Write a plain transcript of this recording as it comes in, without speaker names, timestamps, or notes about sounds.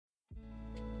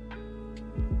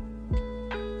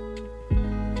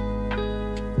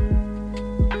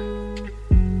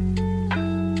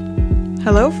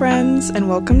Hello friends, and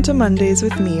welcome to Mondays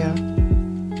with Mia.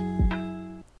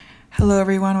 Hello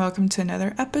everyone, welcome to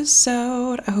another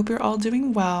episode. I hope you're all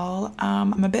doing well.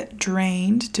 I'm a bit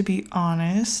drained, to be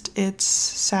honest. It's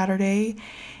Saturday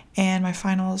and my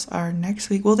finals are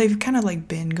next week. Well, they've kind of like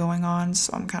been going on,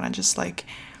 so I'm kind of just like,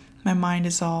 my mind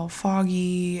is all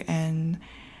foggy and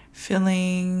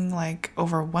feeling like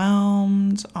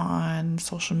overwhelmed on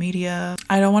social media.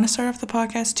 I don't want to start off the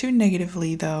podcast too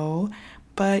negatively though.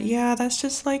 But yeah, that's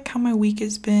just like how my week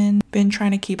has been. Been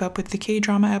trying to keep up with the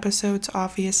K-drama episodes,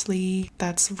 obviously.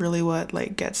 That's really what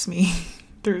like gets me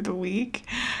through the week.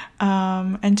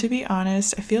 And to be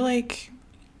honest, I feel like,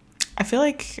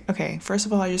 okay, first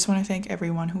of all, I just want to thank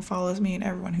everyone who follows me and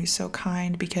everyone who's so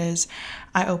kind, because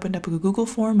I opened up a Google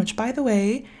form, which by the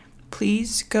way,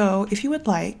 please go, if you would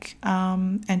like,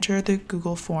 enter the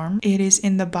Google form. It is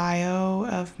in the bio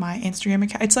of my Instagram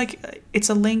account. It's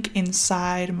a link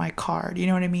inside my card, you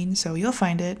know what I mean? So you'll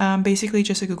find it. Basically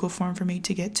just a Google form for me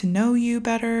to get to know you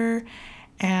better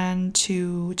and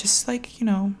to just like,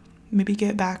 maybe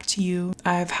get back to you.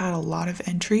 I've had a lot of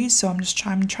entries, so I'm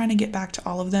trying to get back to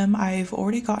all of them. I've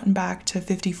already gotten back to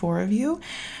 54 of you,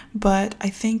 but I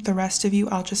think the rest of you,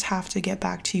 I'll just have to get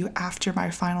back to you after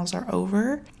my finals are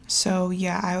over. So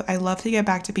yeah, I love to get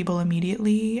back to people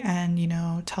immediately and,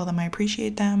 tell them I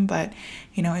appreciate them, but,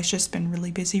 it's just been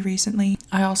really busy recently.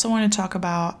 I also want to talk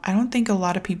about, I don't think a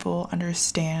lot of people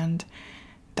understand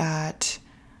that,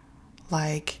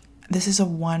 like, this is a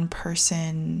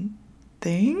one-person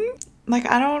thing. Like,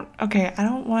 I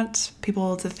don't want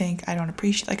people to think I don't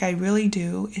appreciate, like, I really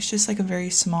do. It's just, like, a very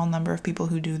small number of people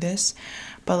who do this,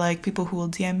 but, like, people who will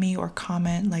DM me or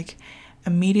comment, like,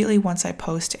 immediately once I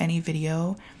post any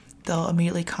video, they'll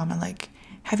immediately comment like,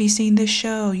 have you seen this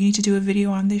show? You need to do a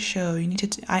video on this show. You need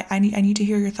to, I need to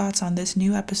hear your thoughts on this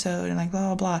new episode, and like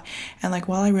blah, blah, blah. And like,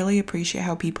 while I really appreciate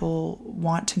how people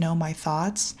want to know my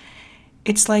thoughts,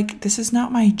 it's like, this is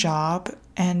not my job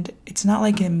and it's not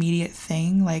like an immediate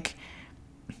thing. Like,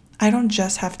 I don't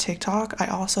just have TikTok. I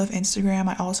also have Instagram.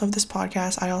 I also have this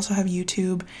podcast. I also have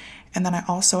YouTube. And then I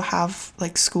also have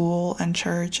like school and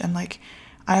church, and like,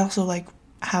 I also like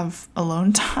have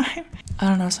alone time. I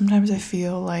don't know, sometimes I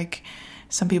feel like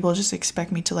some people just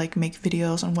expect me to like make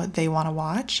videos on what they want to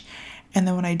watch, and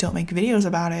then when I don't make videos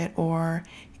about it, or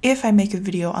if I make a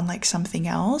video on like something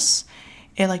else,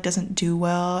 it like doesn't do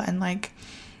well, and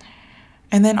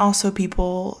then also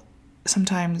people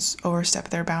sometimes overstep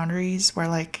their boundaries where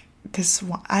like this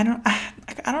one, I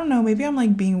don't know, maybe I'm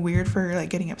like being weird for like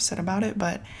getting upset about it,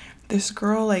 but this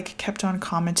girl like kept on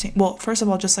commenting. Well, first of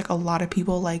all, just like a lot of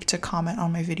people like to comment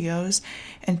on my videos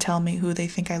and tell me who they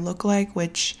think I look like,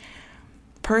 which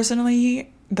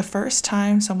personally, the first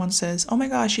time someone says, oh my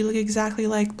gosh, you look exactly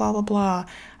like blah, blah, blah,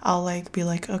 I'll like be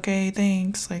like, okay,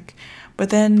 thanks. Like, but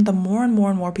then the more and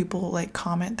more people like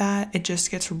comment that, it just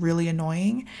gets really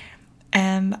annoying.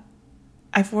 And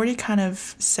I've already kind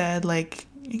of said like,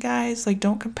 you guys, like,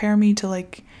 don't compare me to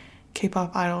like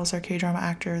K-pop idols or K-drama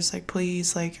actors, like,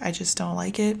 please, like, I just don't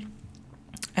like it.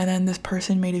 And then this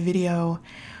person made a video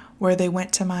where they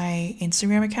went to my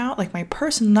Instagram account, like my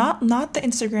not the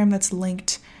Instagram that's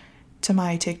linked to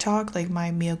my TikTok, like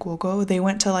my Mia Guogo. They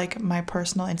went to like my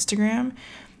personal Instagram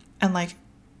and like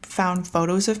found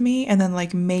photos of me and then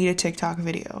like made a TikTok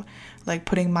video, like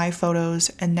putting my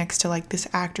photos and next to like this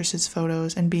actress's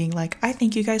photos and being like, I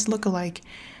think you guys look alike.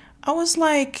 I was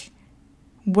like,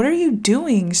 what are you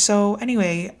doing? So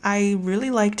anyway, I really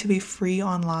like to be free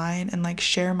online and like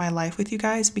share my life with you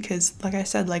guys, because like I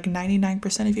said, like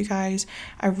 99% of you guys,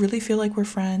 I really feel like we're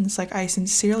friends. Like, I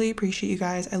sincerely appreciate you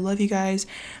guys. I love you guys.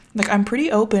 Like, I'm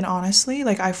pretty open, honestly.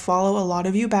 Like, I follow a lot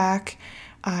of you back.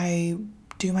 I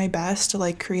do my best to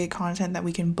like create content that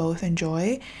we can both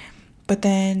enjoy. But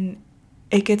then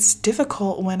it gets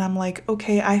difficult when I'm like,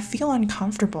 okay, I feel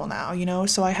uncomfortable now,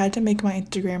 so I had to make my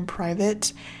Instagram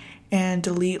private and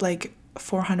delete like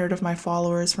 400 of my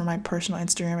followers from my personal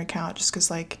Instagram account, just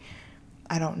because like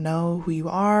I don't know who you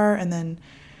are. And then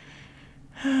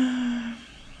I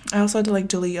also had to like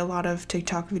delete a lot of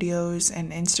TikTok videos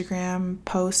and Instagram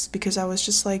posts, because I was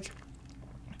just like,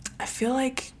 I feel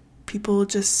like people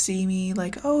just see me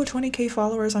like, oh, 20k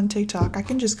followers on TikTok, I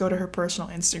can just go to her personal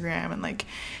Instagram and like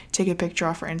take a picture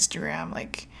off her Instagram.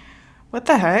 Like, what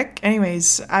the heck?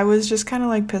 Anyways, I was just kind of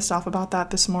like pissed off about that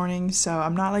this morning, so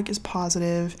I'm not like as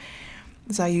positive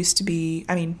as I used to be.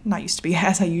 I mean, not used to be,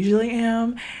 as I usually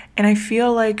am. And I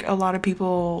feel like a lot of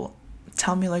people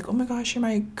tell me like, oh my gosh, you're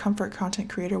my comfort content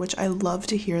creator, which I love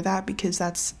to hear that, because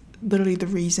that's literally the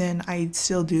reason I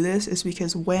still do this, is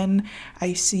because when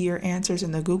I see your answers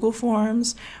in the Google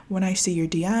forms, when I see your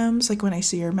DMs, like when I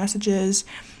see your messages,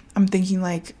 I'm thinking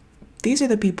like, these are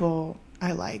the people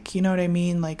I like, you know what I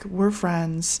mean? Like, we're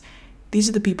friends. These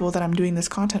are the people that I'm doing this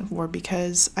content for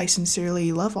because I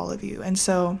sincerely love all of you. And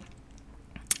so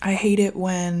I hate it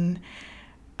when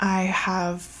I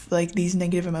have like these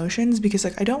negative emotions, because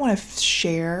like I don't want to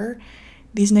share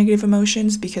these negative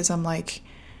emotions, because I'm like,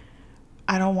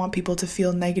 I don't want people to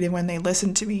feel negative when they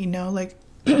listen to me, you know, like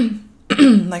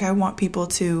like I want people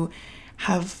to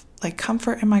have like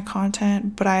comfort in my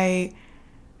content. But I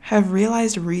have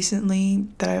realized recently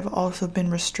that I've also been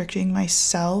restricting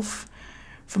myself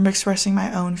from expressing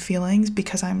my own feelings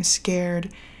because I'm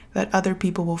scared that other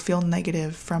people will feel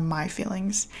negative from my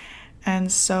feelings.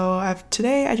 And so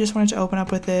today I just wanted to open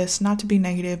up with this, not to be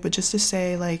negative, but just to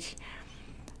say, like,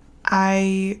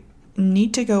 I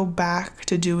need to go back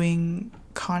to doing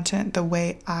content the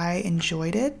way I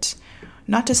enjoyed it.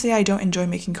 Not to say I don't enjoy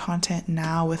making content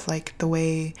now with like the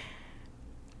way,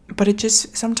 but it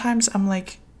just, sometimes I'm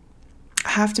like,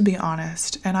 I have to be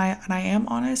honest, and I am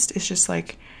honest. It's just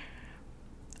like,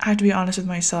 I have to be honest with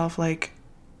myself. Like,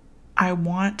 I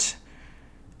want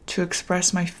to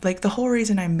express like, the whole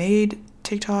reason I made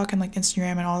TikTok and like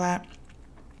Instagram and all that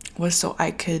was so I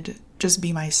could just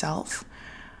be myself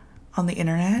on the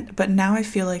internet. But now I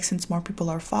feel like, since more people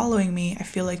are following me, I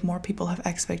feel like more people have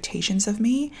expectations of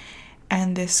me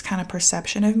and this kind of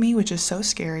perception of me, which is so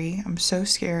scary. I'm so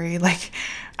scary. Like,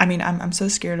 I mean, I'm so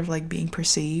scared of like being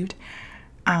perceived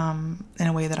in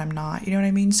a way that I'm not, you know what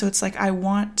I mean? So it's like, I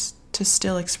want to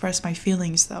still express my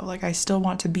feelings though. Like, I still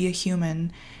want to be a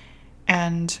human,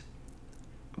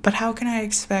 but how can I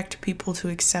expect people to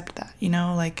accept that, you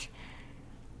know? Like,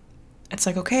 it's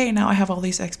like, okay, now I have all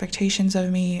these expectations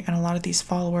of me and a lot of these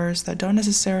followers that don't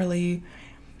necessarily,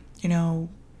 you know,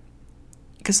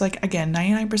 because like, again,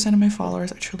 99% of my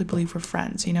followers I truly believe we're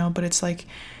friends, you know, but it's like,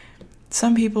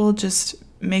 some people just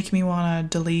make me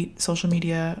want to delete social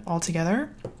media altogether,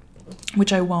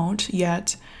 which I won't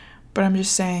yet, but I'm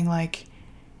just saying, like,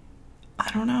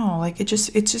 I don't know, like, it's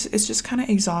just kind of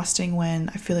exhausting when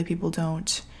I feel like people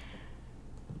don't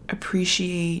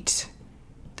appreciate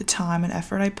the time and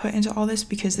effort I put into all this,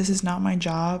 because this is not my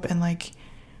job, and like,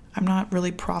 I'm not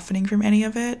really profiting from any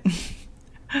of it.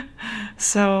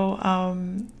 So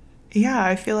yeah,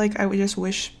 I feel like I would just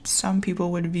wish some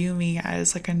people would view me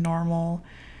as like a normal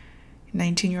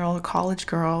 19-year-old college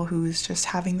girl who's just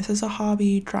having this as a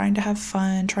hobby, trying to have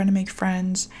fun, trying to make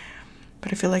friends.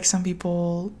 But I feel like some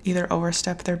people either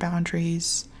overstep their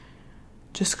boundaries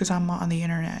just because I'm on the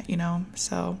internet, you know?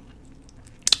 So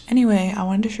anyway, I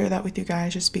wanted to share that with you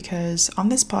guys, just because on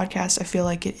this podcast, I feel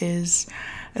like it is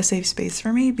a safe space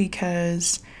for me,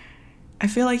 because I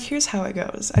feel like, here's how it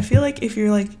goes. I feel like if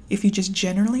you just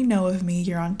generally know of me,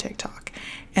 you're on TikTok.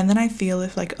 And then I feel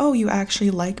if like, oh, you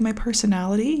actually like my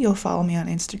personality, you'll follow me on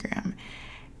Instagram.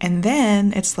 And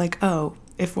then it's like, oh,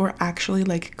 if we're actually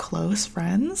like close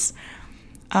friends,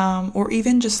 or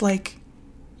even just like,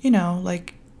 you know,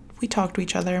 like, we talk to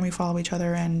each other and we follow each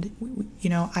other, and, you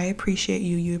know, I appreciate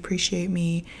you, you appreciate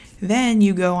me, then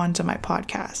you go onto my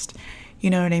podcast. You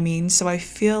know what I mean? So I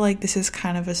feel like this is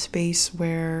kind of a space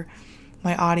where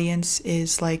my audience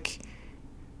is like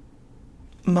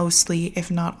mostly, if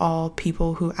not all,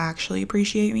 people who actually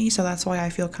appreciate me. So that's why I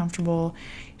feel comfortable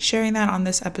sharing that on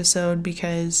this episode,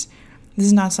 because this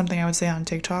is not something I would say on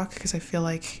TikTok, because I feel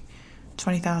like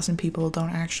 20,000 people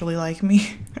don't actually like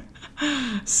me.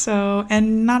 So,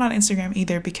 and not on Instagram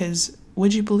either, because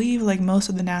would you believe, like, most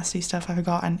of the nasty stuff I've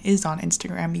gotten is on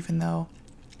Instagram, even though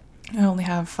I only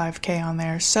have 5K on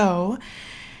there. So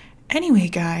anyway,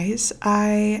 guys,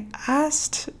 I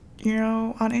asked, you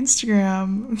know, on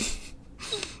Instagram,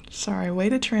 sorry, way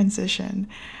to transition.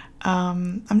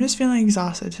 I'm just feeling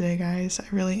exhausted today, guys. I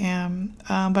really am.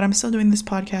 But I'm still doing this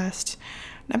podcast,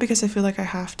 not because I feel like I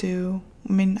have to.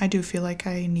 I mean, I do feel like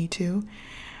I need to.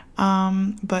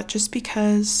 But just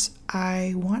because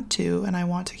I want to, and I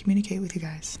want to communicate with you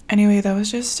guys. Anyway, that was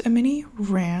just a mini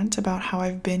rant about how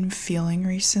I've been feeling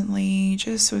recently,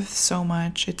 just with so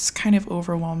much. It's kind of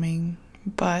overwhelming.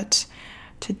 But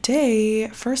today,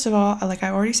 first of all, like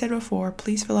I already said before,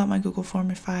 please fill out my Google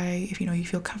form if you know, you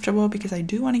feel comfortable, because I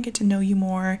do want to get to know you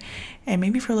more. And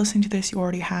maybe if you're listening to this, you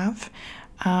already have.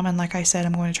 And like I said,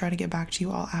 I'm going to try to get back to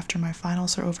you all after my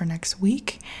finals are over next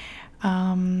week.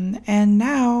 And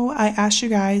now I asked you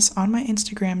guys on my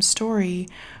Instagram story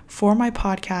for my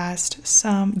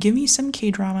podcast, give me some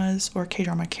K-dramas or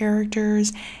K-drama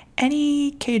characters,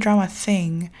 any K-drama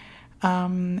thing,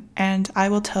 and I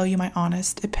will tell you my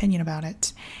honest opinion about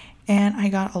it. And I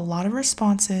got a lot of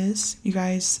responses. You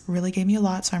guys really gave me a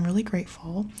lot, so I'm really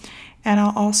grateful. And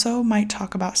I'll also might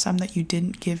talk about some that you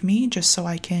didn't give me, just so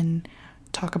I can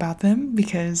talk about them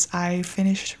because I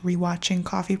finished rewatching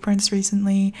Coffee Prince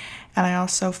recently, and I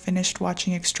also finished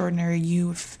watching Extraordinary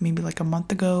You maybe like a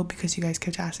month ago because you guys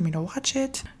kept asking me to watch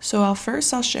it. So I'll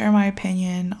share my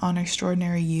opinion on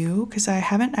Extraordinary You because I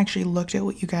haven't actually looked at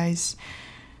what you guys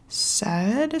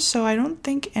said, so I don't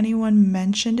think anyone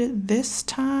mentioned it this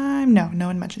time. No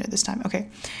one mentioned it this time. Okay.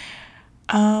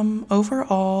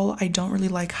 Overall, I don't really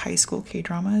like high school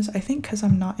K-dramas. I think because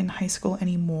I'm not in high school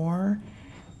anymore,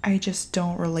 I just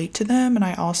don't relate to them, and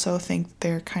I also think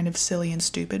they're kind of silly and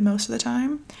stupid most of the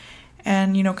time.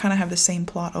 And, kind of have the same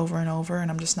plot over and over, and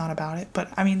I'm just not about it.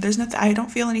 But, I mean, I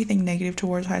don't feel anything negative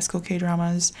towards high school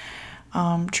K-dramas.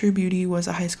 True Beauty was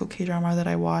a high school K-drama that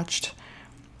I watched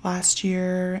last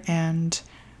year, and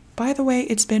by the way,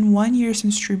 it's been 1 year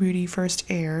since True Beauty first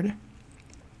aired,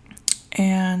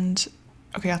 and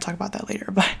okay, I'll talk about that later,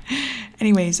 but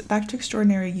anyways, back to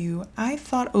Extraordinary You. I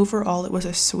thought overall it was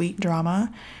a sweet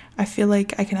drama. I feel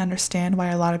like I can understand why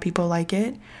a lot of people like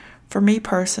it. For me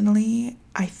personally,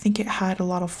 I think it had a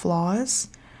lot of flaws,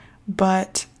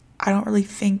 but I don't really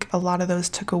think a lot of those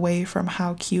took away from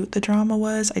how cute the drama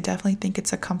was. I definitely think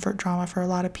it's a comfort drama for a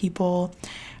lot of people.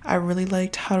 I really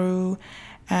liked Haru,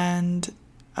 and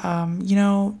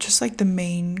just like the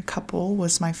main couple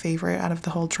was my favorite out of the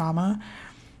whole drama.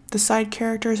 The side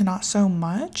characters, not so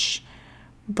much,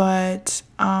 but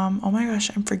oh my gosh,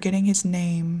 I'm forgetting his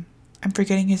name,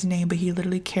 but he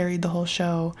literally carried the whole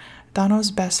show.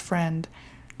 Dano's best friend,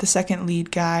 the second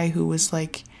lead guy who was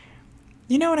like,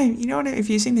 if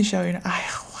you've seen the show,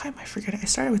 why am I forgetting? I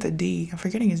started with a D. I'm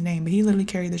forgetting his name, but he literally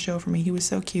carried the show for me. He was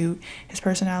so cute. His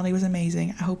personality was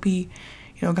amazing. I hope he,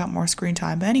 got more screen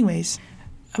time. But anyways,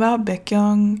 about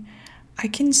Baekhyun, I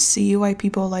can see why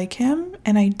people like him,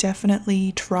 and I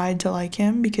definitely tried to like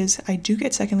him because I do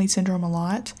get second lead syndrome a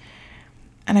lot,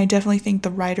 and I definitely think the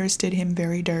writers did him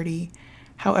very dirty.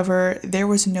 However, there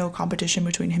was no competition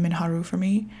between him and Haru for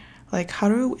me. Like,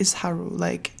 Haru is Haru.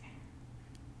 Like,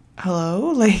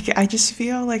 hello? Like, I just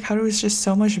feel like Haru is just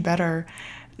so much better.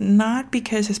 Not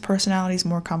because his personality is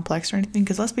more complex or anything,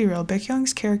 because let's be real,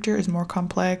 Baekhyun's character is more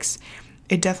complex.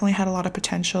 It definitely had a lot of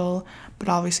potential, but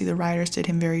obviously the writers did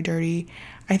him very dirty.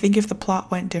 I think if the plot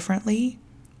went differently,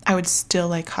 I would still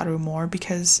like Haru more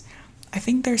because I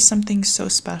think there's something so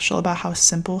special about how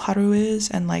simple Haru is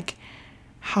and like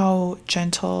how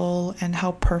gentle and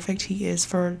how perfect he is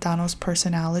for Dano's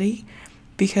personality,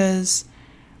 because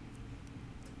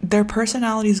their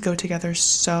personalities go together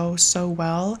so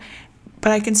well.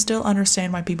 But I can still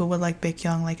understand why people would like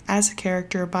Baekhyun, like as a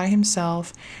character by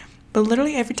himself. But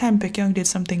literally every time Baekhyun did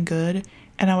something good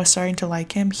and I was starting to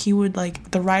like him,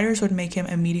 the writers would make him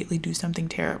immediately do something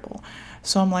terrible.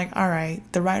 So I'm like, all right,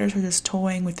 the writers are just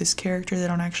toying with this character. They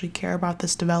don't actually care about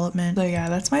this development. So yeah,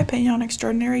 that's my opinion on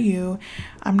Extraordinary You.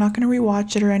 I'm not going to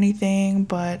rewatch it or anything,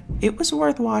 but it was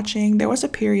worth watching. There was a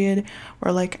period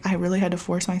where I really had to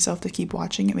force myself to keep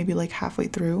watching it, maybe halfway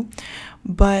through.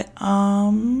 But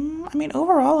I mean,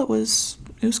 overall it was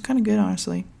kind of good,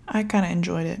 honestly. I kind of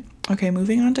enjoyed it. Okay,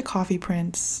 moving on to Coffee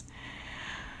Prince.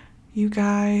 You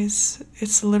guys,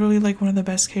 it's literally one of the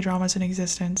best K-dramas in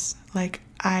existence.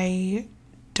 I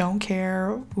don't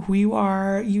care who you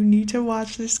are, you need to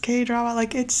watch this K-drama.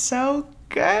 It's so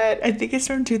good. I think it's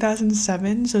from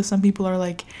 2007, so some people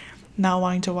are not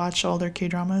wanting to watch older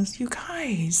K-dramas. You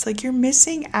guys, you're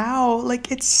missing out.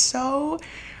 It's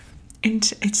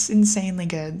insanely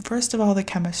good. First of all, the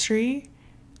chemistry,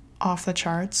 off the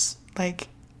charts.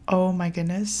 Oh my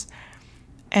goodness.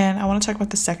 And I want to talk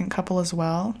about the second couple as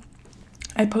well.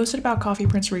 I posted about Coffee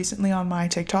Prince recently on my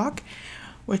TikTok,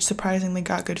 which surprisingly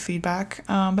got good feedback.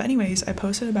 But anyways, I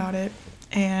posted about it,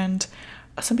 and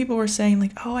some people were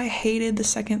saying oh, I hated the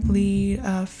second lead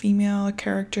female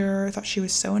character. I thought she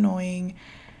was so annoying.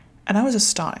 And I was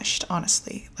astonished,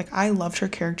 honestly. I loved her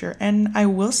character. And I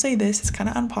will say this, it's kind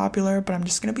of unpopular, but I'm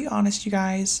just going to be honest, you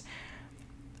guys.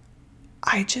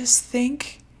 I just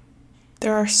think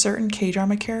there are certain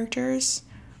K-drama characters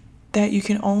that you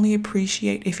can only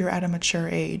appreciate if you're at a mature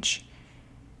age.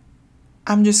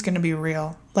 I'm just gonna be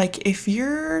real. If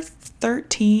you're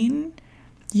 13,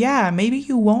 yeah, maybe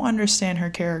you won't understand her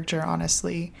character,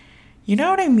 honestly. You know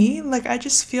what I mean? I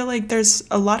just feel there's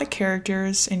a lot of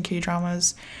characters in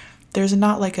K-dramas. There's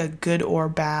not a good or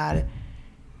bad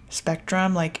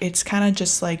spectrum. It's kind of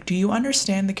just do you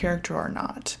understand the character or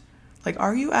not?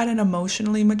 Are you at an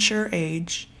emotionally mature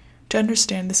age to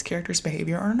understand this character's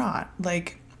behavior or not?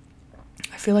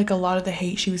 I feel a lot of the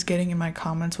hate she was getting in my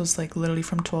comments was literally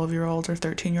from 12-year-olds or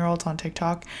 13-year-olds on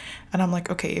TikTok. And I'm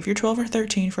okay, if you're 12 or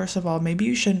 13, first of all, maybe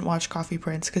you shouldn't watch Coffee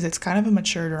Prince because it's kind of a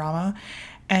mature drama.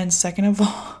 And second of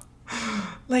all,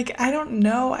 I don't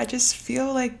know, I just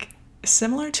feel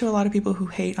similar to a lot of people who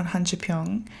hate on Han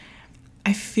Ji-pyong,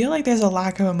 I feel like there's a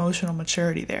lack of emotional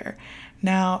maturity there.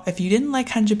 Now, if you didn't like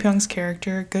Han Ji-pyong's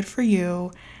character, good for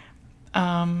you.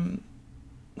 I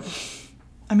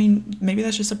mean, maybe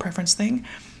that's just a preference thing,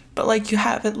 but like you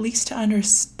have at least to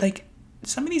understand, like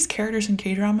some of these characters in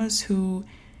K-dramas who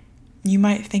you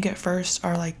might think at first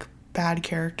are like bad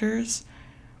characters,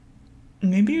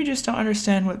 maybe you just don't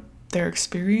understand what their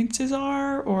experiences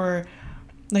are, or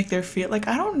like their feel, like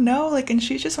I don't know, like, and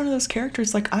she's just one of those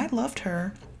characters, like I loved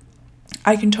her.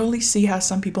 I can totally see how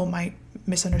some people might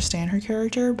misunderstand her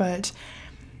character, but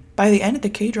by the end of the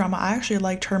K-drama, I actually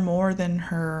liked her more than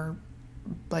her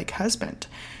like husband.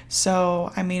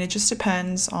 So I mean, it just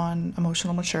depends on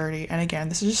emotional maturity, and again,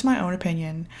 this is just my own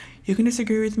opinion. You can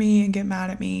disagree with me and get mad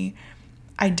at me.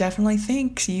 I definitely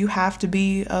think you have to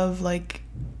be of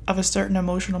a certain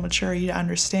emotional maturity to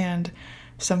understand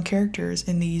some characters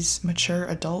in these mature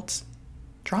adult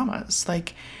dramas.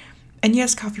 Like, and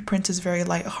yes, Coffee Prince is very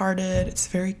lighthearted, it's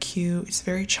very cute, it's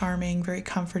very charming, very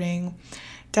comforting.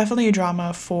 Definitely a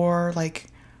drama for like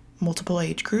multiple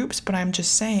age groups, but I'm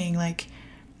just saying, like,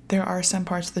 there are some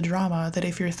parts of the drama that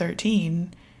if you're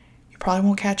 13, you probably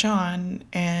won't catch on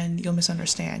and you'll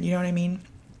misunderstand. You know what I mean?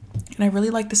 And I really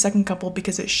like the second couple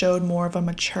because it showed more of a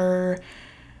mature,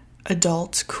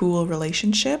 adult, cool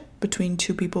relationship between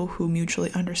two people who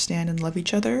mutually understand and love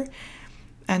each other.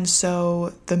 And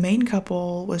so the main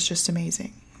couple was just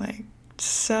amazing. Like,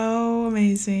 so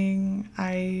amazing.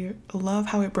 I love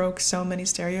how it broke so many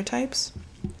stereotypes.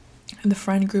 And the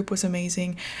friend group was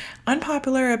amazing.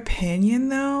 Unpopular opinion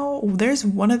though, there's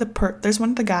one of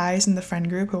the guys in the friend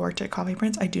group who worked at Coffee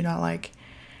Prince I do not like.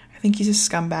 I think he's a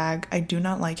scumbag. I do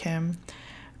not like him.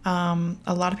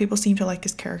 A lot of people seem to like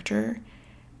his character.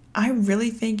 I really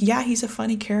think, yeah, he's a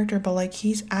funny character, but like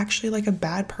he's actually like a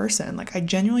bad person. Like I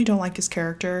genuinely don't like his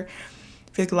character.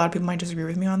 I feel like a lot of people might disagree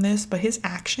with me on this, but his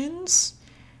actions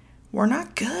were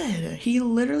not good. He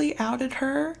literally outed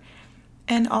her.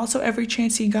 And also every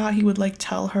chance he got, he would like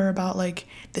tell her about like,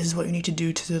 this is what you need to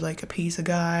do to like appease a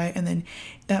guy. And then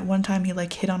that one time he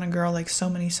like hit on a girl like so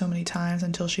many times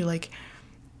until she like,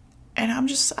 and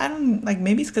I don't like,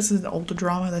 maybe it's because it's an older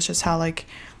drama. That's just how like,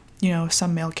 you know,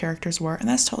 some male characters were, and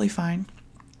that's totally fine.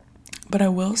 But I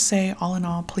will say, all in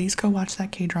all, please go watch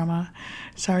that K-drama.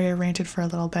 Sorry I ranted for a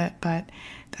little bit, but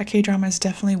that K-drama is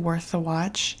definitely worth the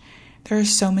watch. There are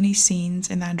so many scenes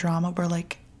in that drama where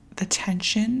like the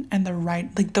tension and the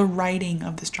writing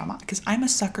of this drama, because I'm a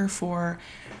sucker for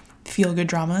feel-good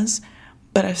dramas,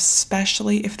 but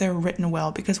especially if they're written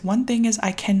well, because one thing is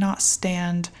I cannot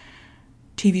stand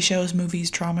TV shows, movies,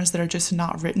 dramas that are just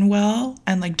not written well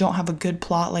and like don't have a good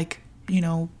plot, like, you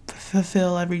know,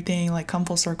 fulfill everything, like come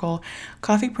full circle.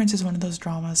 Coffee Prince is one of those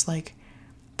dramas, like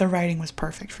the writing was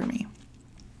perfect for me.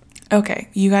 Okay,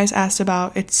 you guys asked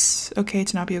about It's Okay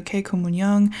to Not Be Okay, Ko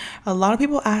Moon-young. A lot of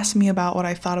people asked me about what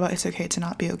I thought about It's Okay to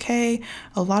Not Be Okay.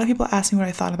 A lot of people asked me what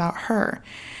I thought about her.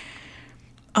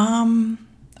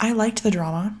 I liked the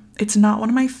drama. It's not one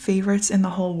of my favorites in the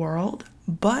whole world,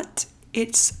 but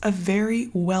it's a very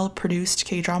well-produced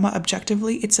K-drama.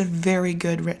 Objectively, it's a very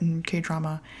good written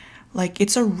K-drama. Like,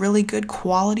 it's a really good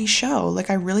quality show. Like,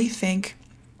 I really think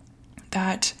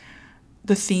that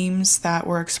the themes that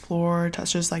were explored,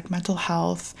 such as like mental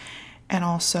health and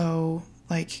also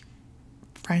like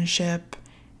friendship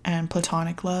and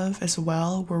platonic love as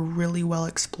well, were really well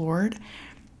explored.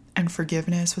 And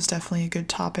forgiveness was definitely a good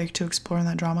topic to explore in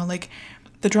that drama. Like,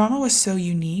 the drama was so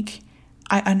unique.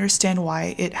 I understand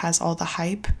why it has all the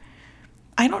hype.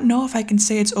 I don't know if I can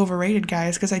say it's overrated,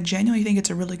 guys, because I genuinely think it's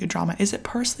a really good drama. Is it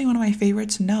personally one of my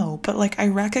favorites? No. But like, I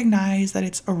recognize that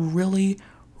it's a really,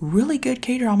 really good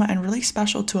K-drama and really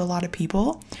special to a lot of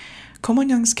people. Ko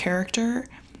Moon-young's character,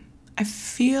 I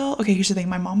feel... Okay, here's the thing.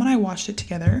 My mom and I watched it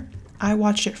together. I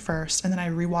watched it first, and then I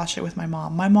rewatched it with my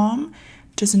mom. My mom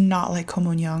does not like Ko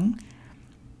Moon-young.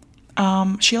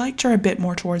 She liked her a bit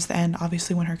more towards the end,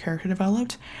 obviously, when her character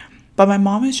developed. But my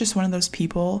mom is just one of those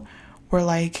people where,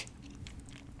 like,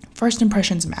 first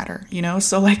impressions matter, you know?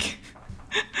 So, like,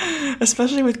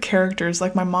 especially with characters,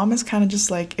 like, my mom is kind of just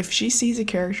like, if she sees a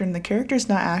character and the character's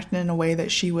not acting in a way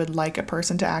that she would like a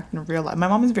person to act in real life. My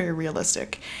mom is very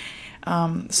realistic.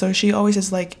 So she always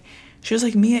is like, she was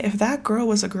like, Mia, if that girl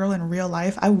was a girl in real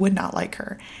life, I would not like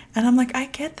her. And I'm like, I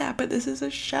get that, but this is a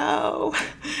show.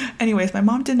 Anyways, my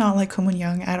mom did not like Ko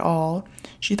Moon-young at all.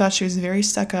 She thought she was very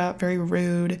stuck up, very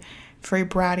rude, very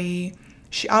bratty.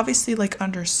 She obviously, like,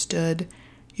 understood,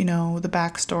 you know, the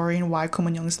backstory and why Ko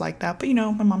Moon-young is like that. But, you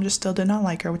know, my mom just still did not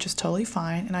like her, which is totally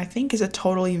fine. And I think is a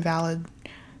totally valid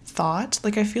thought.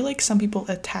 Like, I feel like some people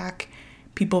attack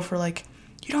people for, like,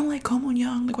 you don't like Ko Moon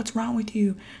Young, like what's wrong with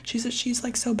you? She's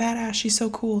like so badass, she's so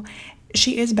cool.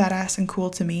 She is badass and cool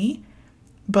to me,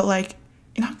 but like,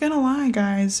 not gonna lie,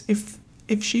 guys,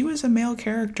 if she was a male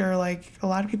character, like a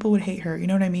lot of people would hate her, you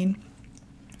know what I mean?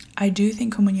 I do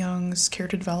think Ko Moon Young's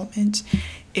character development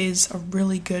is a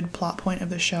really good plot point of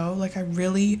the show. Like, I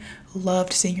really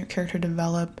loved seeing her character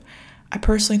develop. I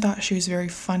personally thought she was very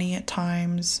funny at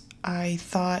times. I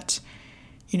thought,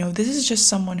 you know, this is just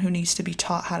someone who needs to be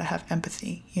taught how to have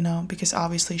empathy, you know, because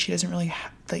obviously she doesn't really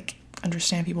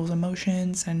understand people's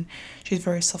emotions, and she's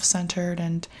very self-centered,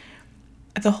 and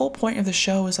the whole point of the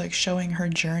show is like showing her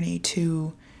journey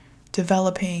to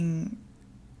developing,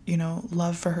 you know,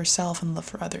 love for herself and love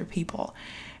for other people.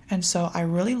 And so I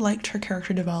really liked her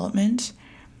character development.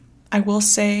 I will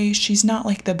say she's not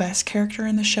like the best character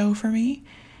in the show for me.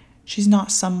 She's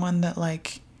not someone that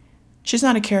like, she's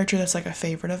not a character that's like a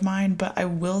favorite of mine, but I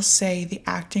will say the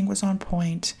acting was on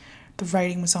point, the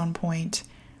writing was on point.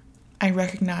 I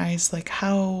recognize like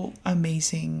how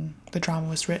amazing the drama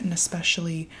was written,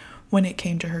 especially when it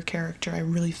came to her character. I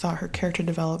really thought her character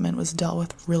development was dealt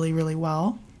with really, really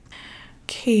well.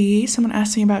 Okay, someone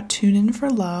asked me about Tune In for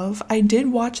Love. I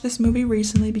did watch this movie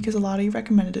recently because a lot of you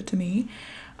recommended it to me.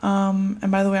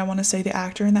 And by the way, I want to say the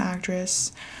actor and the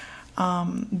actress,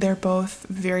 they're both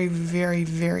very, very,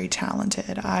 very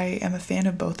talented. I am a fan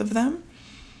of both of them.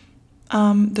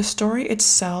 The story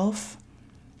itself,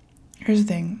 here's the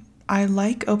thing. I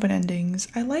like open endings.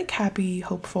 I like happy,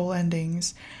 hopeful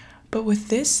endings. But with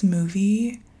this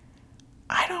movie,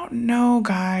 I don't know,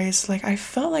 guys. Like, I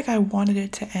felt like I wanted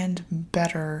it to end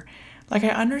better. Like, I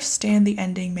understand the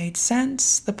ending made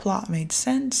sense. The plot made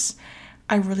sense.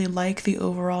 I really like the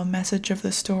overall message of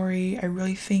the story. I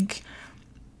really think,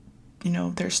 you know,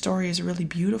 their story is really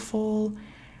beautiful.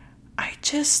 I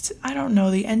don't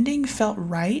know. The ending felt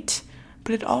right,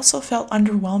 but it also felt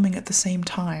underwhelming at the same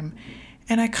time.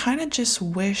 And I kind of just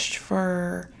wished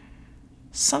for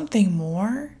something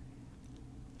more.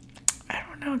 I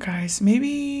don't know, guys.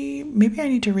 Maybe I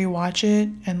need to rewatch it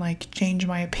and like change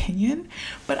my opinion.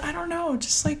 But I don't know.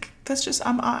 Just like that's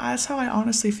how I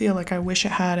honestly feel. Like I wish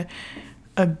it had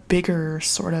a bigger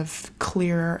sort of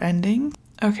clearer ending.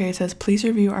 Okay, it says please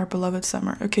review Our Beloved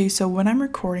Summer. Okay, so when I'm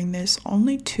recording this,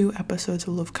 only 2 episodes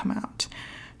will have come out.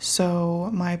 So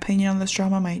my opinion on this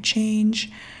drama might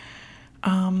change.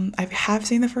 I have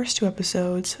seen the first 2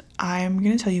 episodes. I'm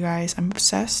gonna tell you guys, I'm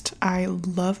obsessed. I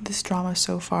love this drama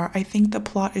so far. I think the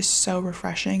plot is so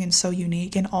refreshing and so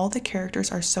unique, and all the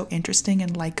characters are so interesting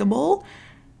and likable.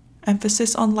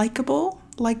 Emphasis on likable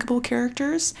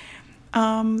characters.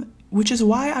 Which is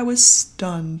why I was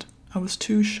stunned. I was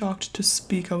too shocked to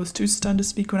speak. I was too stunned to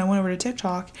speak when I went over to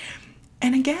TikTok.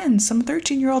 And again, some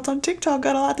 13-year-olds on TikTok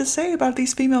got a lot to say about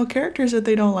these female characters that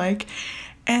they don't like.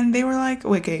 And they were like,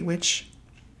 okay, which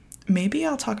maybe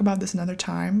I'll talk about this another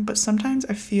time, but sometimes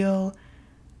I feel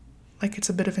like it's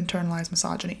a bit of internalized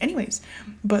misogyny. Anyways,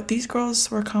 but these girls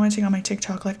were commenting on my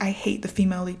TikTok like, I hate the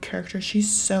female lead character.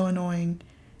 She's so annoying.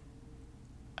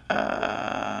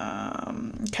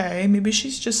 Okay, maybe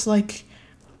she's just like,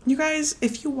 you guys,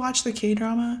 if you watch the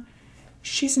K-drama,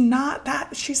 she's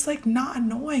like not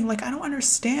annoying. Like, I don't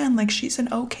understand. Like, she's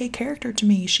an okay character to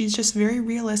me. She's just very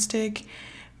realistic,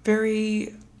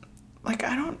 very, like,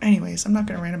 anyways, I'm not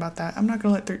gonna rant about that. I'm not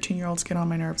gonna let 13-year-olds get on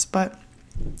my nerves, but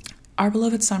Our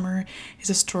Beloved Summer is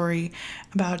a story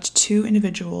about 2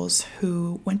 individuals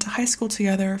who went to high school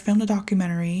together, filmed a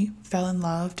documentary, fell in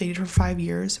love, dated for 5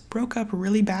 years, broke up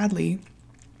really badly.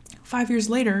 5 years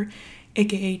later,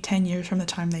 aka 10 years from the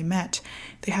time they met,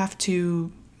 they have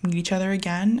to meet each other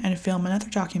again and film another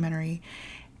documentary.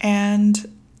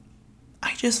 And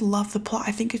I just love the plot.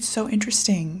 I think it's so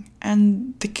interesting.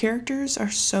 And the characters are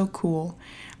so cool.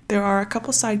 There are a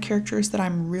couple side characters that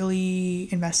I'm really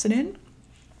invested in.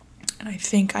 And I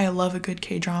think I love a good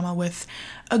K-drama with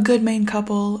a good main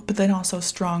couple, but then also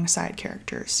strong side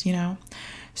characters, you know?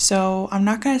 So I'm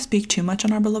not going to speak too much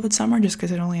on Our Beloved Summer just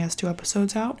because it only has 2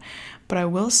 episodes out. But I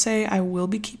will say I will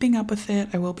be keeping up with it.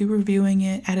 I will be reviewing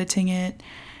it, editing it.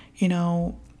 You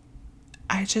know,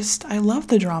 I love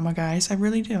the drama, guys. I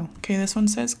really do. Okay, this one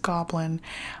says Goblin.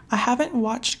 I haven't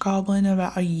watched Goblin in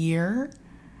about a year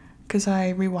because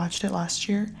I rewatched it last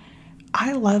year.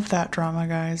 I love that drama,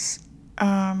 guys.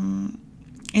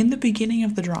 In the beginning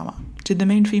of the drama, did the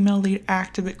main female lead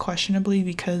act a bit questionably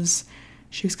because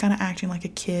she was kind of acting like a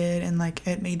kid and like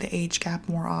it made the age gap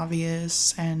more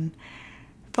obvious and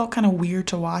felt kind of weird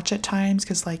to watch at times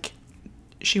because like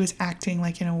she was acting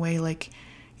like in a way like,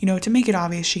 you know, to make it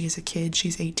obvious she is a kid,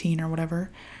 she's 18 or whatever.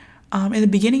 In the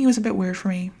beginning it was a bit weird for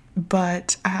me,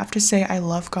 but I have to say I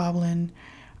love Goblin.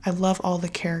 I love all the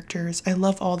characters. I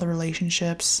love all the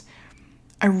relationships.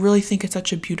 I really think it's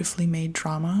such a beautifully made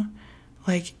drama.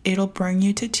 Like, it'll bring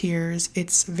you to tears.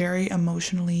 It's very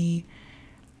emotionally,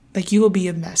 like, you will be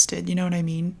invested, you know what I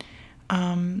mean?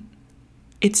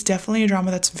 It's definitely a drama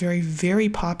that's very, very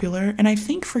popular, and I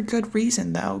think for good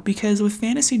reason, though, because with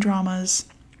fantasy dramas,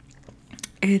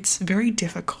 it's very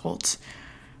difficult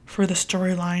for the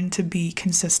storyline to be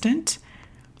consistent,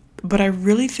 but I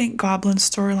really think Goblin's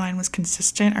storyline was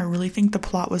consistent. I really think the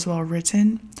plot was well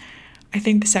written. I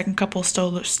think the second couple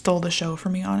stole the show for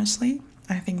me, honestly.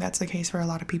 I think that's the case for a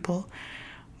lot of people.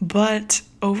 But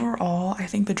overall, I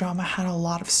think the drama had a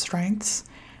lot of strengths,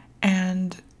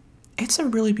 and it's a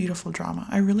really beautiful drama.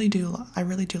 I really do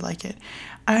like it.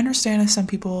 I understand if some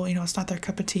people, it's not their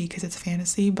cup of tea because it's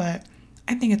fantasy, but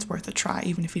I think it's worth a try,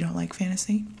 even if you don't like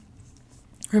fantasy.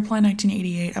 Reply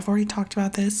 1988, I've already talked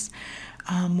about this.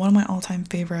 One of my all-time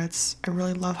favorites. I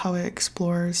really love how it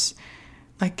explores,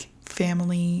 like,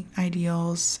 family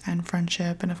ideals and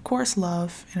friendship, and of course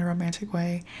love in a romantic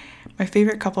way. My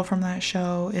favorite couple from that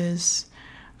show is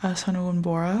Sonu and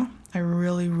Bora. I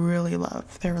really, really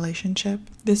love their relationship.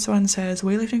 This one says,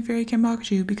 Weightlifting Fairy Kim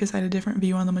Bok-ju because I had a different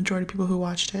view on the majority of people who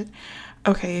watched it.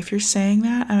 Okay, if you're saying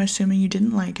that, I'm assuming you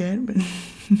didn't like it, but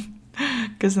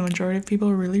because the majority of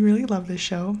people really, really love this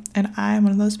show, and I'm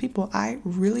one of those people. I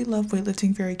really love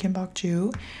Weightlifting Fairy Kim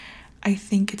Bok-ju. I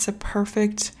think it's a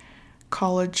perfect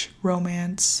college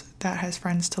romance that has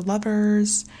friends to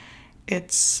lovers.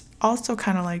 It's also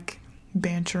kind of like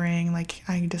bantering, like,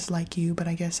 I dislike you, but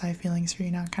I guess I have feelings for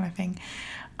you now kind of thing.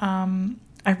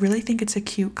 I really think it's a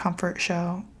cute comfort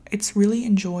show. It's really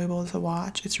enjoyable to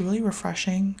watch. It's really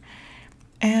refreshing.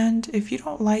 And if you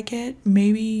don't like it,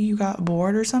 maybe you got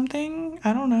bored or something.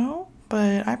 I don't know.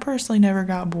 But I personally never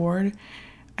got bored.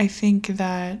 I think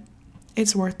that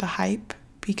it's worth the hype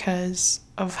because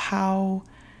of how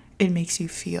it makes you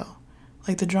feel.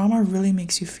 Like, the drama really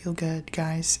makes you feel good,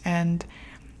 guys. And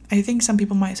I think some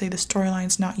people might say the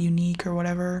storyline's not unique or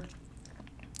whatever.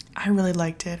 I really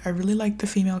liked it. I really liked the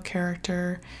female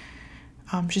character.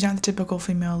 She's not the typical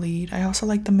female lead. I also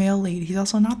like the male lead. He's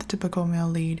also not the typical male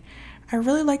lead. I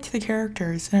really liked the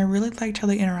characters, and I really liked how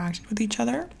they interacted with each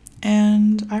other.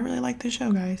 And I really like this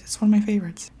show, guys. It's one of my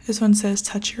favorites. This one says,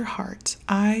 Touch Your Heart.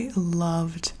 I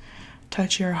loved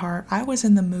Touch Your Heart. I was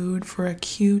in the mood for a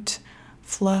cute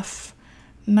fluff,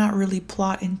 not really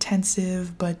plot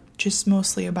intensive, but just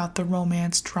mostly about the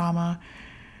romance drama.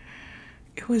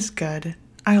 It was good.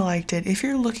 I liked it. If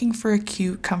you're looking for a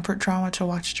cute comfort drama to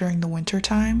watch during the winter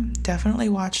time, definitely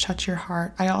watch Touch Your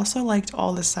Heart. I also liked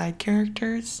all the side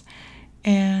characters,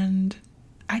 and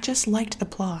I just liked the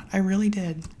plot. I really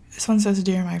did. This one says,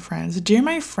 Dear My Friends. Dear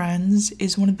My Friends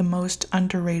is one of the most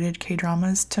underrated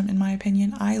K-dramas, in my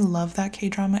opinion. I love that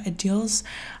K-drama. I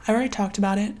already talked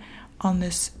about it on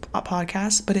this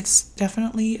podcast, but it's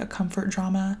definitely a comfort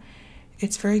drama.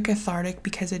 It's very cathartic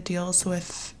because it deals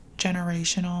with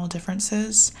generational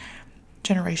differences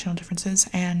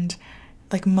and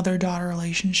like mother-daughter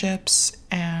relationships,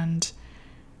 and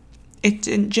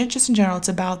just in general, it's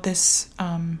about this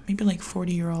maybe like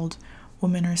 40-year-old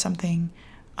woman or something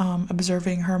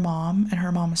observing her mom and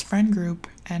her mom's friend group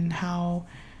and how,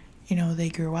 they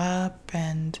grew up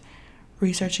and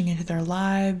researching into their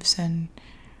lives. And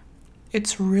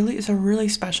it's a really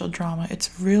special drama.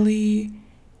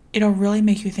 It'll really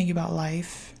make you think about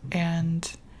life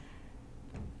and,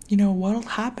 what'll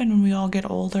happen when we all get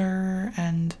older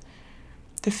and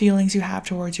the feelings you have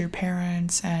towards your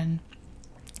parents, and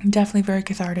definitely very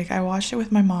cathartic. I watched it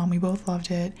with my mom. We both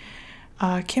loved it.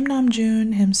 Kim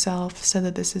Namjoon himself said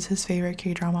that this is his favorite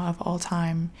K-drama of all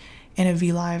time in a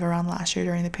V-Live around last year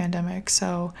during the pandemic.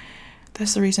 So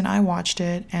that's the reason I watched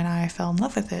it, and I fell in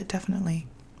love with it, definitely.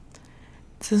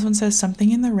 So this one says,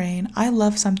 Something in the Rain. I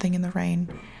love Something in the Rain.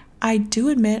 I do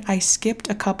admit I skipped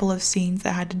a couple of scenes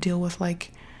that had to deal with,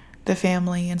 like, the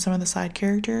family and some of the side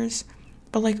characters.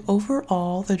 But, like,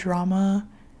 overall, the drama,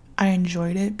 I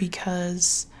enjoyed it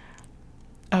because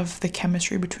of the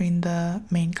chemistry between the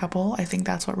main couple. I think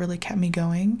that's what really kept me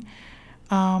going.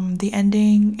 The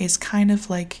ending is kind of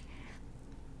like,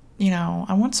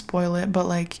 I won't spoil it, but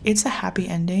like, it's a happy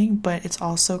ending, but it's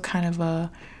also kind of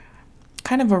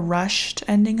a rushed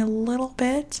ending a little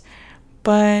bit.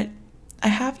 But I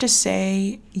have to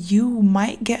say, you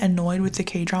might get annoyed with the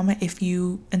K-drama if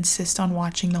you insist on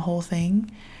watching the whole thing,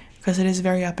 because it is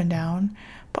very up and down.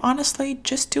 But honestly,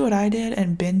 just do what I did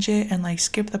and binge it and, like,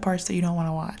 skip the parts that you don't want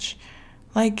to watch.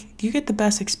 Like, you get the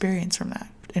best experience from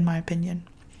that, in my opinion.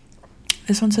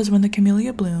 This one says, When the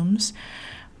Camellia Blooms.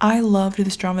 I loved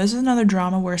this drama. This is another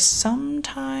drama where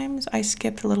sometimes I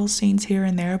skipped little scenes here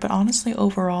and there, but honestly,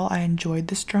 overall, I enjoyed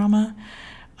this drama.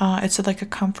 It's like a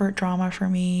comfort drama for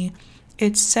me.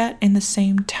 It's set in the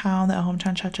same town that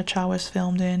Hometown Cha-Cha-Cha was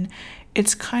filmed in.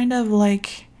 It's kind of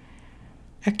like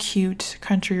a cute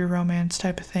country romance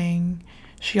type of thing.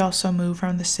 She also moved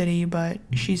from the city, but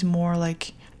she's more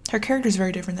like, her character is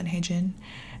very different than Haejin.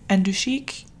 And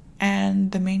Dushik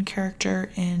and the main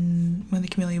character in When the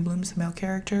Camellia Blooms, the male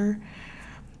character,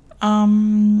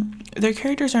 their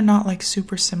characters are not like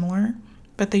super similar,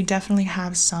 but they definitely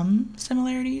have some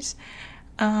similarities.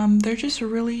 They're just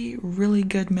really, really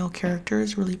good male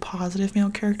characters, really positive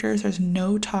male characters. There's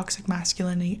no toxic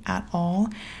masculinity at all.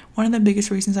 One of the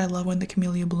biggest reasons I love When the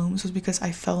Camellia Blooms was because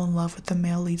I fell in love with the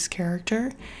male lead's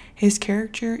character. His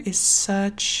character is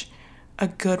such a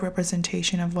good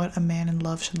representation of what a man in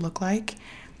love should look like.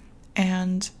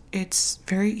 And he's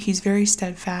very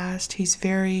steadfast, he's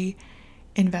very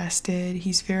invested,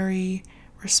 he's very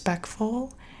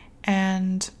respectful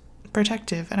and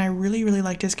protective, and I really, really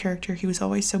liked his character. He was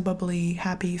always so bubbly,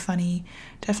 happy, funny,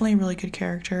 definitely a really good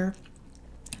character.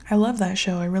 I love that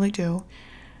show, I really do.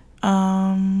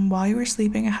 While You Were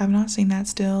Sleeping, I have not seen that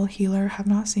still. Healer, have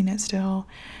not seen it still.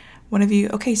 One of you,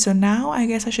 okay, so now I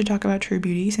guess I should talk about True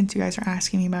Beauty, since you guys are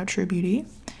asking me about True Beauty.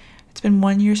 It's been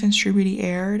 1 year since True Beauty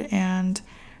aired, and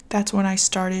that's when I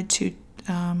started to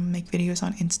make videos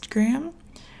on Instagram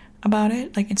about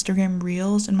it, like Instagram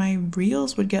Reels, and my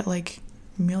Reels would get like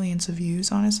millions of views,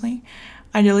 honestly.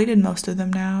 I deleted most of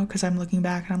them now because I'm looking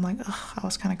back and I'm like, ugh, I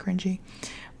was kind of cringy.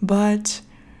 But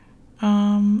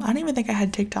I don't even think I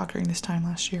had TikTok during this time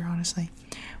last year, honestly.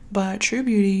 But True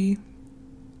Beauty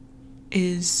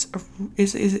it's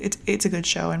a good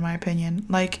show in my opinion.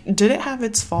 Like, did it have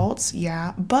its faults?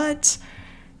 Yeah, but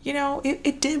you know,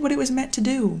 it did what it was meant to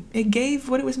do. It gave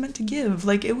what it was meant to give.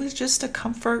 Like, it was just a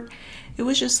comfort. It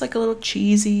was just like a little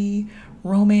cheesy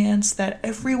romance that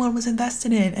everyone was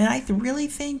invested in, and I really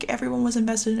think everyone was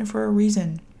invested in it for a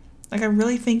reason. Like, I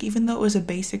really think even though it was a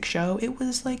basic show, it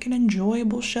was like an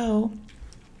enjoyable show,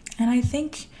 and I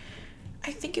think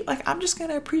like, I'm just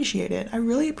gonna appreciate it. I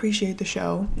really appreciate the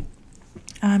show.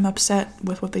 I'm upset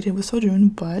with what they did with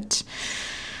Sojun, but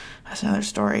that's another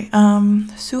story.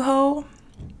 Suho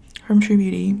from True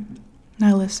Beauty.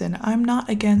 Now listen, I'm not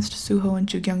against Suho and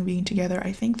Jukyung being together.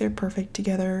 I think they're perfect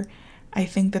together. I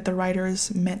think that the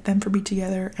writers meant them to be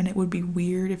together, and it would be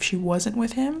weird if she wasn't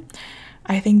with him.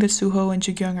 I think that Suho and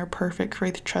Jukyung are perfect for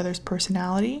each other's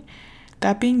personality.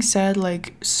 That being said,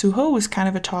 like, Suho was kind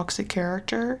of a toxic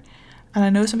character, and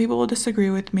I know some people will disagree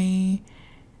with me,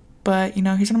 but, you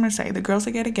know, here's what I'm gonna say. The girls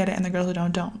that get it, and the girls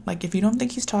that don't. Like, if you don't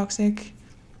think he's toxic,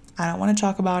 I don't want to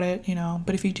talk about it, you know.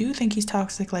 But if you do think he's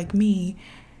toxic like me,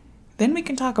 then we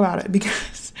can talk about it,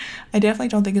 because I definitely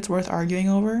don't think it's worth arguing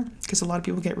over, because a lot of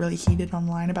people get really heated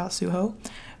online about Suho.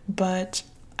 But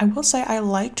I will say I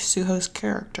liked Suho's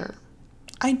character.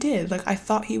 I did. Like, I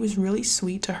thought he was really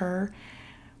sweet to her.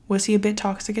 Was he a bit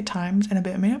toxic at times and a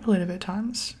bit manipulative at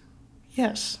times?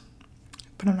 Yes.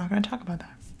 But I'm not going to talk about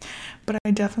that. But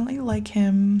I definitely like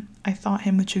him. I thought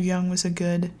him with Jukyung was a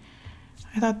good...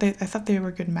 I thought they were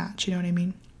a good match, you know what I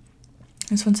mean?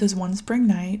 This one says One Spring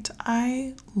Night.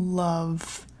 I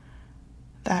love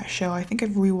that show. I think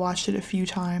I've rewatched it a few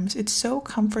times. It's so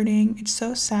comforting. It's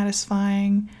so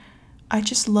satisfying. I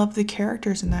just love the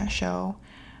characters in that show.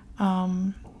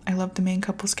 I love the main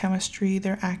couple's chemistry,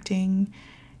 their acting.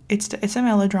 It's a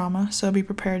melodrama, so be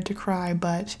prepared to cry,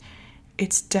 but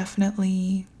it's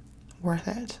definitely worth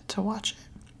it to watch it.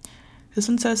 This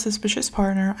one says Suspicious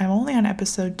Partner. I'm only on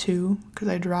episode 2 because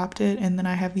I dropped it and then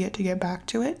I have yet to get back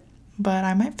to it, but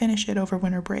I might finish it over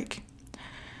winter break.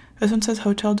 This one says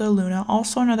Hotel de Luna.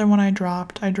 Also another one I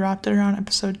dropped. I dropped it around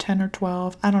episode 10 or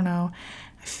 12. I don't know.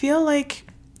 I feel like,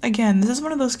 again, this is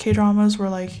one of those K-dramas where,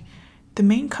 like, the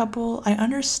main couple, I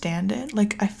understand it.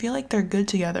 Like, I feel like they're good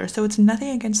together, so it's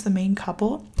nothing against the main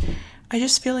couple. I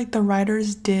just feel like the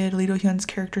writers did Lee Do-hyun's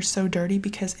character so dirty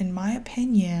because, in my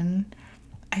opinion,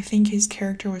 I think his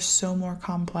character was so more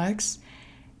complex,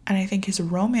 and I think his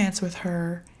romance with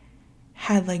her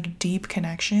had, like, deep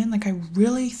connection. Like, I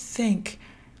really think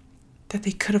that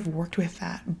they could have worked with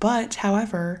that. But,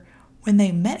 however, when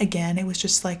they met again, it was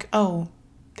just like, oh,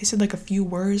 they said, like, a few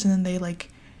words, and then they, like,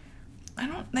 I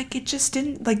don't, like, it just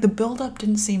didn't, like, the build-up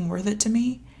didn't seem worth it to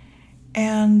me,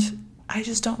 and I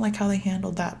just don't like how they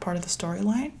handled that part of the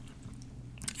storyline.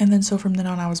 And then so from then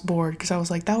on I was bored because I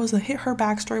was like, that was her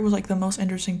backstory was like the most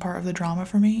interesting part of the drama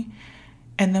for me.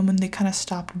 And then when they kind of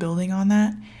stopped building on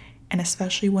that, and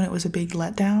especially when it was a big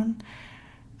letdown,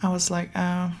 I was like,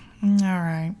 oh, all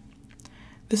right.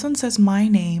 This one says My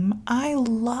Name. I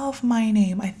love My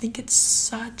Name. I think it's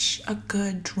such a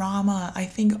good drama. I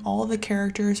think all the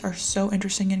characters are so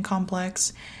interesting and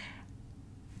complex.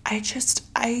 I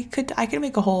could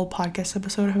make a whole podcast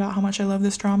episode about how much I love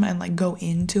this drama and like go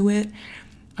into it.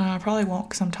 Probably won't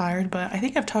because I'm tired, but I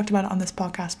think I've talked about it on this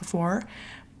podcast before.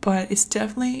 But it's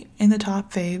definitely in the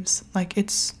top faves. Like,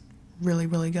 it's really,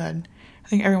 really good. I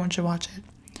think everyone should watch it.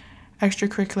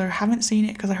 Extracurricular, haven't seen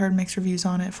it because I heard mixed reviews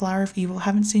on it. Flower of Evil,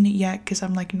 haven't seen it yet because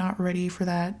I'm like not ready for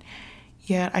that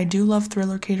yet. I do love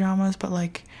thriller K-dramas, but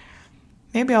like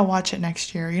maybe I'll watch it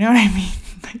next year, you know what I mean?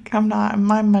 Like,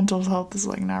 my mental health is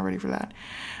like not ready for that.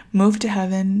 Move to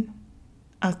Heaven,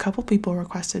 a couple people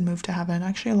requested Move to Heaven.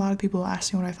 Actually, a lot of people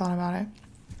asked me what I thought about it.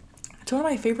 It's one of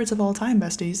my favorites of all time,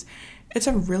 besties. It's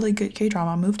a really good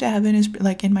K-drama. Move to Heaven is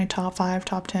like in my top 5,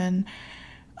 top 10.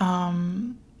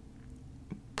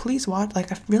 Please watch.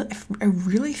 Like, I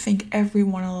really think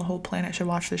everyone on the whole planet should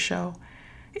watch this show.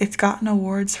 It's gotten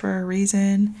awards for a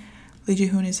reason. Lee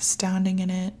Ji-hoon is astounding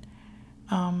in it.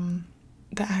 The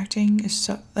acting is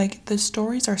so, like, the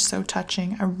stories are so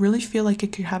touching. I really feel like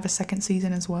it could have a second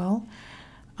season as well.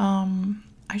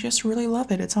 I just really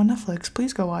love it. It's on Netflix.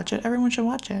 Please go watch it. Everyone should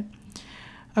watch it.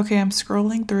 Okay, I'm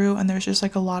scrolling through and there's just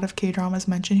like a lot of K-dramas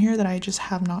mentioned here that I just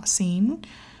have not seen.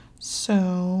 So,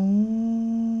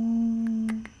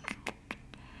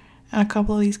 and a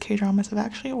couple of these K-dramas I've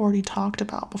actually already talked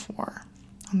about before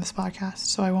on this podcast,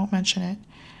 so I won't mention it.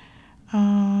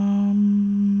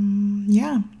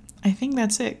 Yeah, I think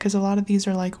that's it, because a lot of these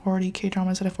are like already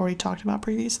K-dramas that I've already talked about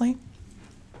previously.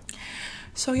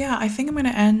 So yeah, I think I'm going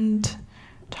to end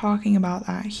talking about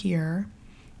that here.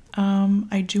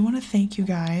 I do want to thank you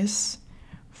guys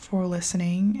for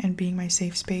listening and being my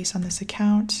safe space on this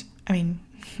account.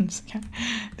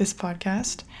 This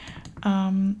podcast.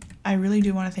 I really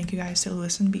do want to thank you guys to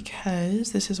listen,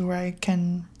 because this is where I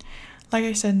can, like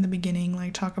I said in the beginning,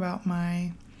 like talk about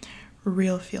my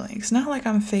real feelings. Not like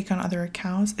I'm fake on other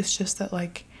accounts. It's just that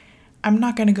like I'm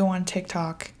not going to go on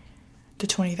TikTok to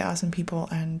 20,000 people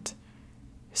and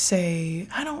say,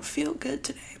 I don't feel good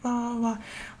today, blah, blah, blah.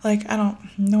 Like,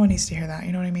 no one needs to hear that,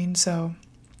 you know what I mean? So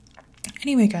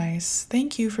anyway, guys,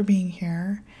 thank you for being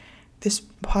here. This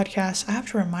podcast, I have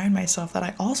to remind myself that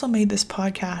I also made this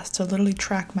podcast to literally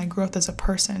track my growth as a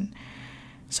person.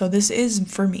 So this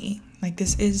is for me. Like,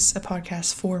 this is a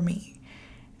podcast for me.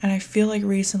 And I feel like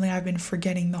recently I've been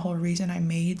forgetting the whole reason I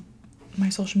made my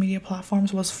social media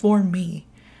platforms was for me.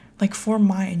 Like, for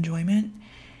my enjoyment.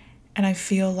 And I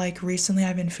feel like recently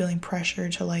I've been feeling pressure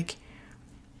to like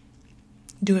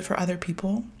do it for other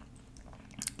people.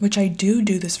 Which I do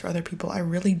this for other people, I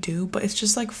really do, but it's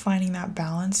just like finding that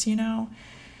balance, you know,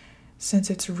 since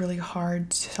it's really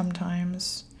hard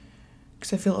sometimes,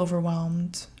 because I feel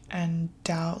overwhelmed and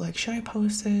doubt, like, should I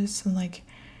post this? And like,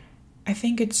 I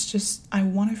think it's just, I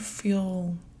want to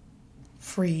feel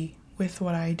free with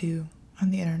what I do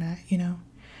on the internet, you know,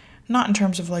 not in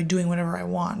terms of like doing whatever I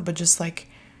want, but just like,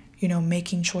 you know,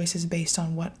 making choices based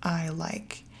on what I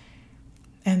like.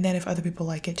 And then if other people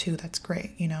like it too, that's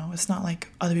great, you know? It's not like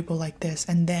other people like this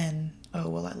and then, oh,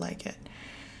 well, I like it.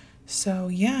 So,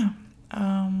 yeah.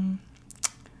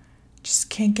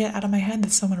 Just can't get out of my head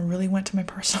that someone really went to my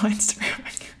personal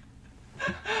Instagram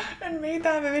and made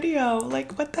that video.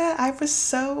 Like, what the? I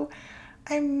was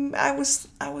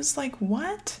like,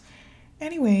 what?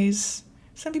 Anyways,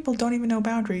 some people don't even know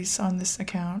boundaries on this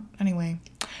account. Anyway,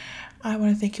 I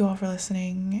want to thank you all for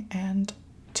listening, and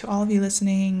to all of you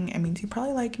listening, it means you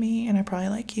probably like me and I probably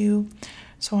like you.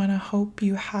 So I want to hope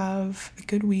you have a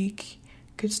good week,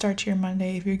 good start to your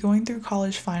Monday. If you're going through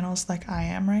college finals like I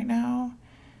am right now,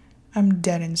 I'm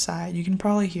dead inside. You can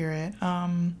probably hear it.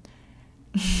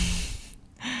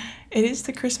 It is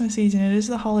the Christmas season. It is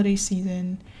the holiday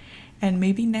season. And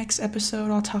maybe next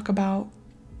episode I'll talk about,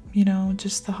 you know,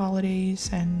 just the holidays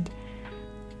and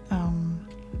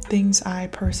things I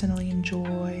personally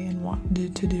enjoy and want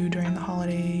to do during the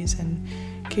holidays, and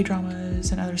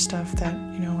K-dramas and other stuff that,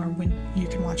 you know, are you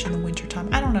can watch in the winter time.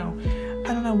 I don't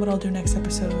know what I'll do next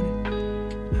episode.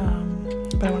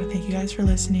 But I want to thank you guys for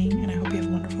listening, and I hope you have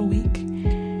a wonderful week.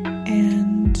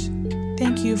 And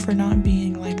thank you for not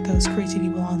being like those crazy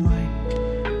people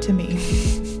online to me.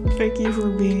 Thank you for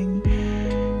being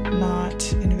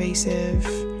not invasive.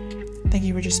 Thank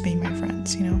you for just being my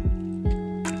friends, you know?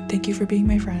 Thank you for being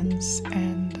my friends,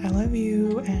 and I love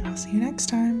you, and I'll see you next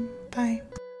time. Bye.